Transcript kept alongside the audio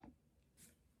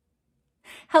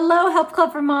Hello, Help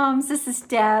Club for Moms. This is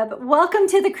Deb. Welcome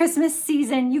to the Christmas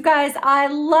season. You guys, I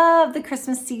love the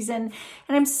Christmas season,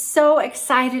 and I'm so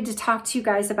excited to talk to you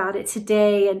guys about it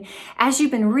today. And as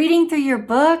you've been reading through your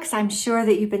books, I'm sure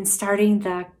that you've been starting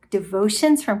the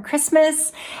devotions from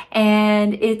Christmas,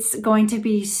 and it's going to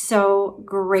be so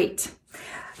great.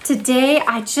 Today,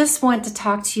 I just want to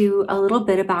talk to you a little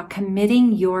bit about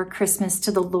committing your Christmas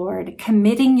to the Lord,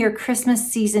 committing your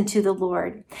Christmas season to the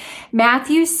Lord.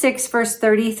 Matthew 6 verse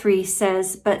 33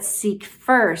 says, "But seek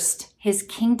first his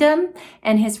kingdom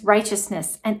and his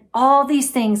righteousness, and all these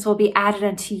things will be added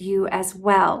unto you as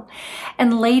well."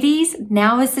 And ladies,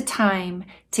 now is the time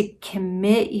to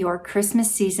commit your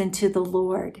Christmas season to the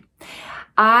Lord.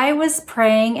 I was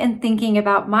praying and thinking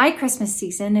about my Christmas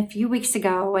season a few weeks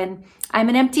ago, and I'm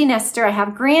an empty nester. I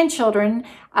have grandchildren.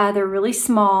 They're really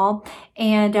small, but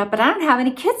I don't have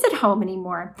any kids at home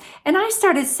anymore. And I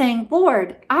started saying,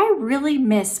 Lord, I really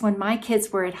miss when my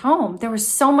kids were at home. There was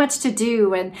so much to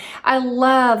do, and I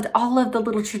loved all of the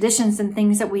little traditions and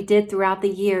things that we did throughout the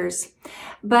years.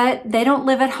 But they don't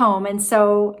live at home. And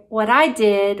so what I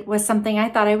did was something I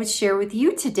thought I would share with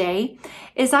you today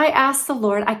is I asked the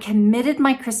Lord, I committed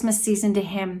my Christmas season to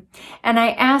him. And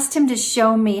I asked him to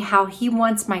show me how he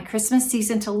wants my Christmas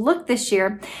season to look this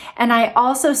year. And I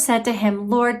also said to him,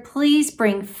 Lord, please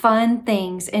bring fun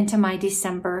things into my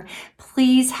December.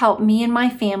 Please help me and my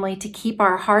family to keep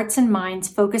our hearts and minds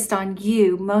focused on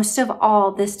you most of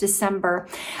all this December.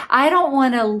 I don't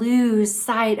want to lose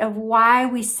sight of why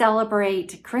we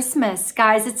celebrate Christmas.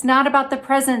 Guys, it's not about the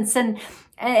presents and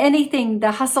anything,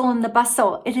 the hustle and the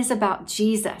bustle. It is about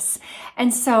Jesus.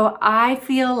 And so I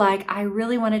feel like I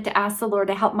really wanted to ask the Lord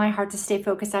to help my heart to stay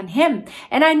focused on him.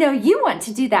 And I know you want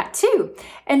to do that too.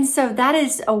 And so that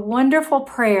is a wonderful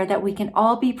prayer that we can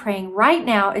all be praying right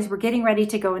now as we're getting ready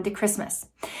to go into Christmas.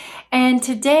 And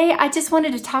today I just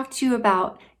wanted to talk to you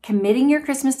about committing your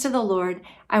Christmas to the Lord.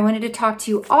 I wanted to talk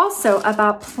to you also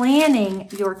about planning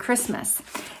your Christmas.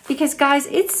 Because guys,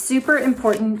 it's super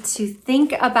important to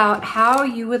think about how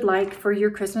you would like for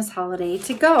your Christmas holiday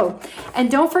to go.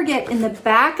 And don't forget, in the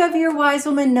back of your Wise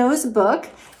Woman Knows book,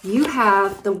 you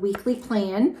have the weekly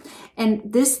plan. And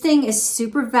this thing is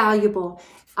super valuable.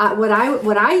 What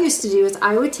I used to do is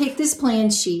I would take this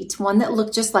plan sheet, one that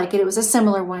looked just like it was a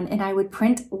similar one, and I would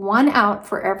print one out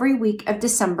for every week of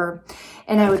December.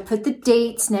 And I would put the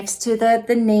dates next to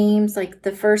the names, like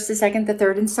the first, the second, the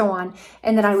third, and so on.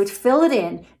 And then I would fill it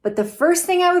in. But the first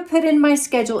thing I would put in my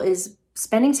schedule is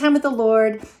spending time with the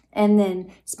Lord, and then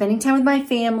spending time with my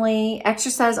family,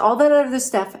 exercise, all that other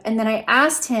stuff. And then I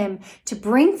asked him to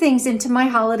bring things into my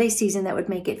holiday season that would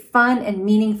make it fun and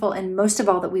meaningful, and most of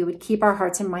all, that we would keep our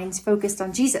hearts and minds focused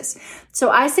on Jesus. So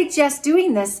I suggest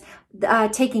doing this,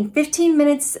 taking 15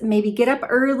 minutes, maybe get up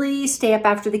early, stay up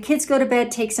after the kids go to bed,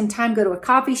 take some time, go to a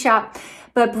coffee shop.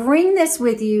 But bring this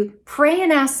with you, pray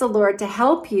and ask the Lord to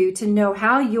help you to know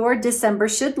how your December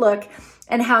should look,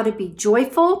 and how to be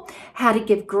joyful, how to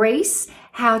give grace,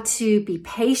 how to be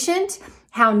patient,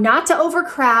 how not to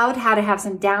overcrowd, how to have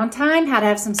some downtime, how to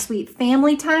have some sweet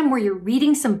family time where you're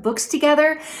reading some books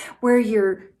together, where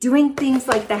you're doing things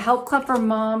like the Help Club for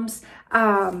Moms,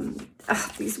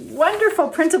 these wonderful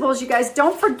printables. You guys,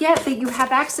 don't forget that you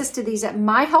have access to these at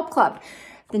My Help Club.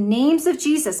 The Names of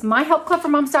Jesus,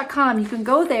 myhelpclubformoms.com. You can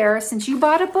go there. Since you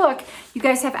bought a book, you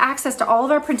guys have access to all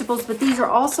of our printables, but these are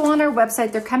also on our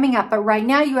website. They're coming up, but right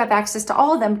now you have access to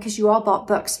all of them because you all bought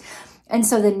books. And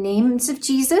so the Names of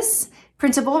Jesus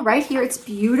printable right here. It's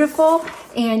beautiful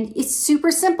and it's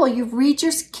super simple. You read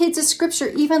your kids a scripture.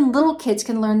 Even little kids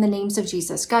can learn the names of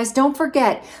Jesus. Guys, don't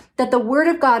forget that the Word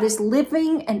of God is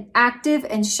living and active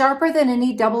and sharper than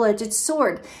any double-edged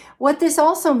sword. What this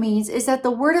also means is that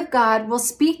the Word of God will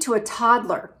speak to a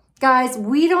toddler. Guys,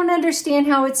 we don't understand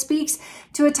how it speaks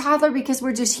to a toddler because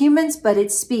we're just humans, but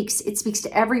it speaks. It speaks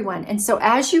to everyone. And so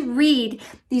as you read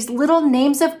these little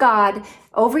names of God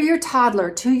over your toddler,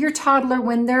 to your toddler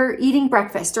when they're eating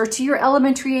breakfast, or to your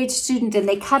elementary age student, and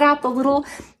they cut out the little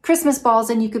Christmas balls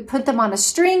and you could put them on a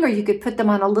string, or you could put them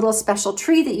on a little special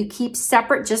tree that you keep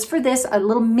separate just for this, a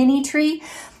little mini tree.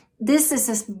 This is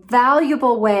a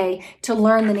valuable way to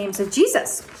learn the names of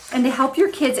Jesus and to help your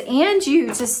kids and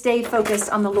you to stay focused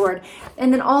on the Lord.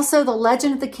 And then also the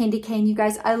Legend of the Candy Cane. You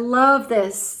guys, I love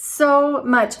this so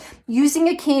much. Using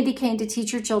a candy cane to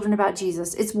teach your children about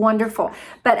Jesus. It's wonderful.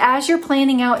 But as you're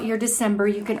planning out your December,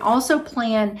 you can also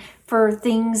plan for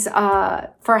things,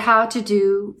 for how to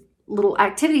do little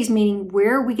activities, meaning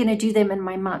where are we going to do them in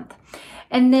my month?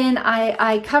 And then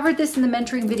I covered this in the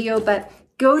mentoring video, but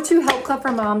go to Help Club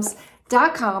for Moms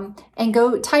and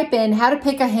go type in how to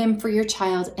pick a hymn for your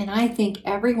child. And I think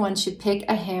everyone should pick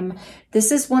a hymn.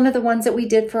 This is one of the ones that we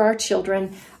did for our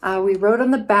children. We wrote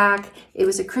on the back. It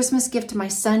was a Christmas gift to my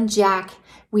son, Jack.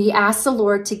 We asked the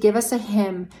Lord to give us a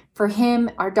hymn for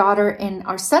him, our daughter, and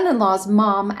our son-in-law's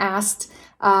mom asked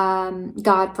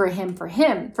God for a hymn for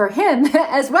him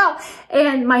as well.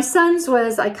 And my son's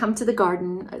was, I come to the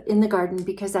garden, in the garden,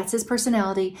 because that's his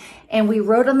personality. And we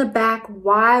wrote on the back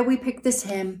why we picked this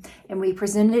hymn, and we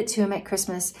presented it to him at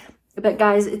Christmas. But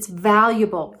guys, it's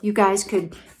valuable. You guys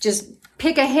could just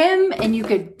pick a hymn and you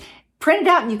could print it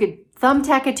out and you could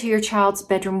thumbtack it to your child's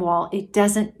bedroom wall. It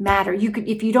doesn't matter. You could,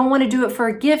 if you don't want to do it for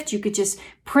a gift, you could just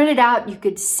print it out. You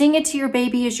could sing it to your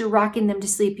baby as you're rocking them to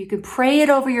sleep. You could pray it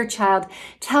over your child.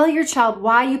 Tell your child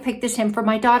why you picked this hymn. For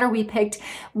my daughter, we picked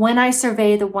When I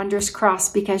Survey the Wondrous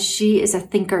Cross because she is a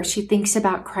thinker. She thinks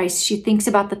about Christ. She thinks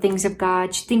about the things of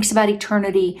God. She thinks about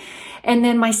eternity. And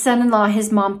then my son-in-law,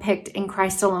 his mom picked In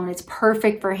Christ Alone. It's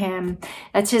perfect for him.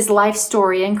 That's his life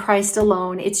story, In Christ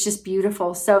Alone. It's just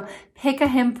beautiful. So pick a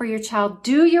hymn for your child.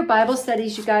 Do your Bible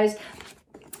studies, you guys.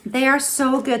 They are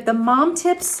so good. The mom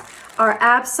tips are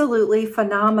absolutely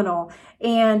phenomenal.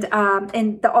 And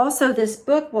also this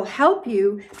book will help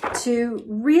you to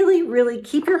really, really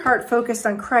keep your heart focused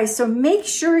on Christ. So make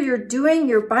sure you're doing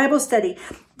your Bible study.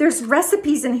 There's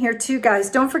recipes in here too, guys.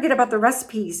 Don't forget about the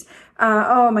recipes.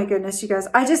 Oh my goodness, you guys.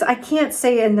 I can't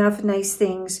say enough nice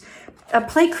things.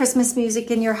 Play Christmas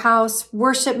music in your house,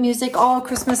 worship music all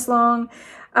Christmas long.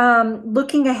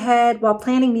 Looking ahead while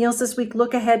planning meals this week,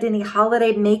 look ahead to any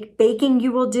holiday baking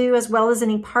you will do, as well as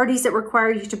any parties that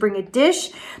require you to bring a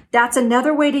dish. That's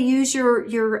another way to use your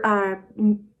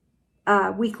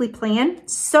weekly plan.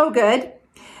 So good.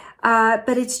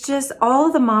 But it's just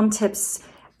all the mom tips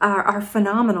are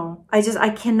phenomenal. I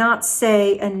cannot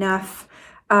say enough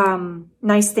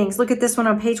nice things. Look at this one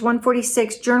on page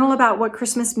 146. Journal about what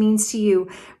Christmas means to you.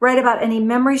 Write about any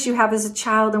memories you have as a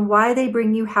child and why they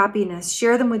bring you happiness.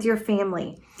 Share them with your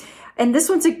family. And this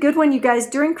one's a good one, you guys.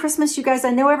 During Christmas, you guys,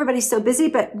 I know everybody's so busy,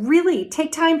 but really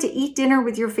take time to eat dinner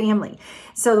with your family.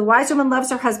 So the wise woman loves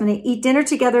her husband. Eat dinner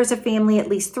together as a family at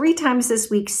least 3 times this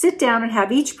week. Sit down and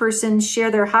have each person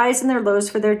share their highs and their lows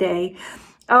for their day.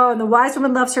 Oh, and the wise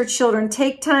woman loves her children.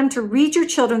 Take time to read your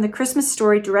children the Christmas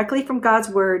story directly from God's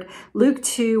word, Luke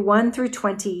 2, 1 through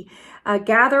 20.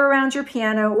 Gather around your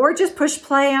piano or just push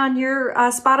play on your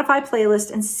Spotify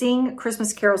playlist and sing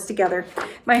Christmas carols together.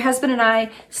 My husband and I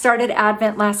started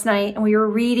Advent last night, and we were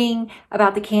reading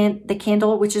about the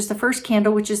candle, which is the first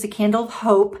candle, which is the candle of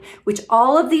hope, which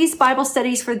all of these Bible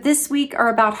studies for this week are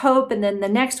about hope, and then the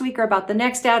next week are about the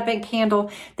next Advent candle.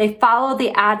 They follow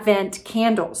the Advent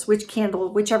candles,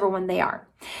 whichever one they are.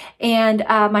 And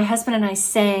my husband and I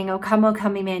sang O Come,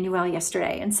 Emmanuel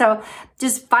yesterday. And so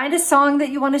just find a song that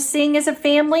you want to sing as a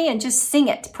family and just sing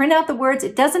it. Print out the words.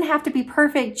 It doesn't have to be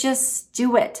perfect. Just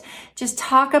do it. Just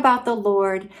talk about the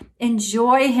Lord.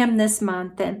 Enjoy him this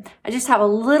month. And I just have a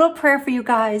little prayer for you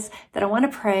guys that I want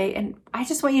to pray. And I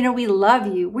just want you to know we love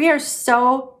you. We are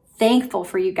so thankful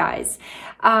for you guys.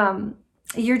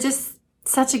 You're just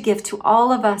such a gift to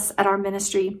all of us at our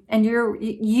ministry. And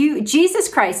you,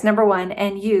 Jesus Christ, number one,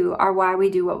 and you are why we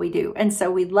do what we do. And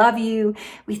so we love you.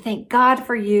 We thank God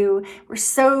for you. We're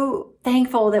so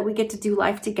thankful that we get to do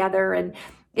life together. And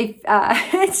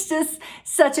it's just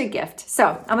such a gift.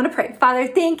 So I'm going to pray. Father,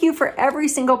 thank you for every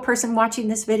single person watching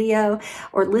this video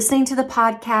or listening to the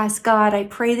podcast. God, I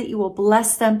pray that you will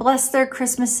bless them, bless their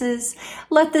Christmases.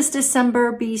 Let this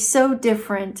December be so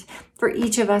different for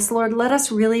each of us. Lord, let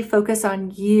us really focus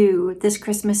on you this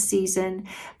Christmas season.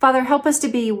 Father, help us to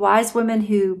be wise women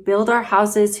who build our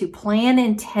houses, who plan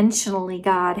intentionally,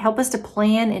 God. Help us to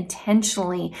plan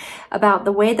intentionally about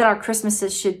the way that our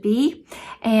Christmases should be.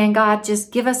 And God,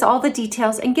 just give us all the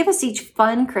details and give us each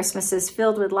fun Christmases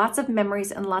filled with lots of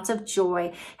memories and lots of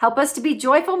joy. Help us to be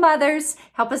joyful mothers.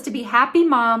 Help us to be happy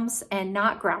moms and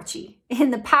not grouchy. In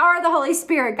the power of the Holy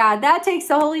Spirit, God, that takes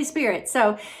the Holy Spirit.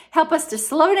 So help us to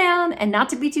slow down and not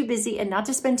to be too busy and not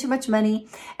to spend too much money.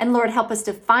 And Lord, help us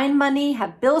to find money,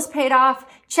 have bills paid off,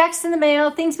 checks in the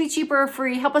mail, things be cheaper or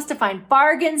free. Help us to find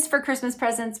bargains for Christmas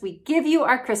presents. We give you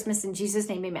our Christmas in Jesus'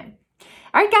 name, amen.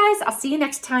 All right, guys, I'll see you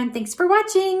next time. Thanks for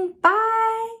watching. Bye.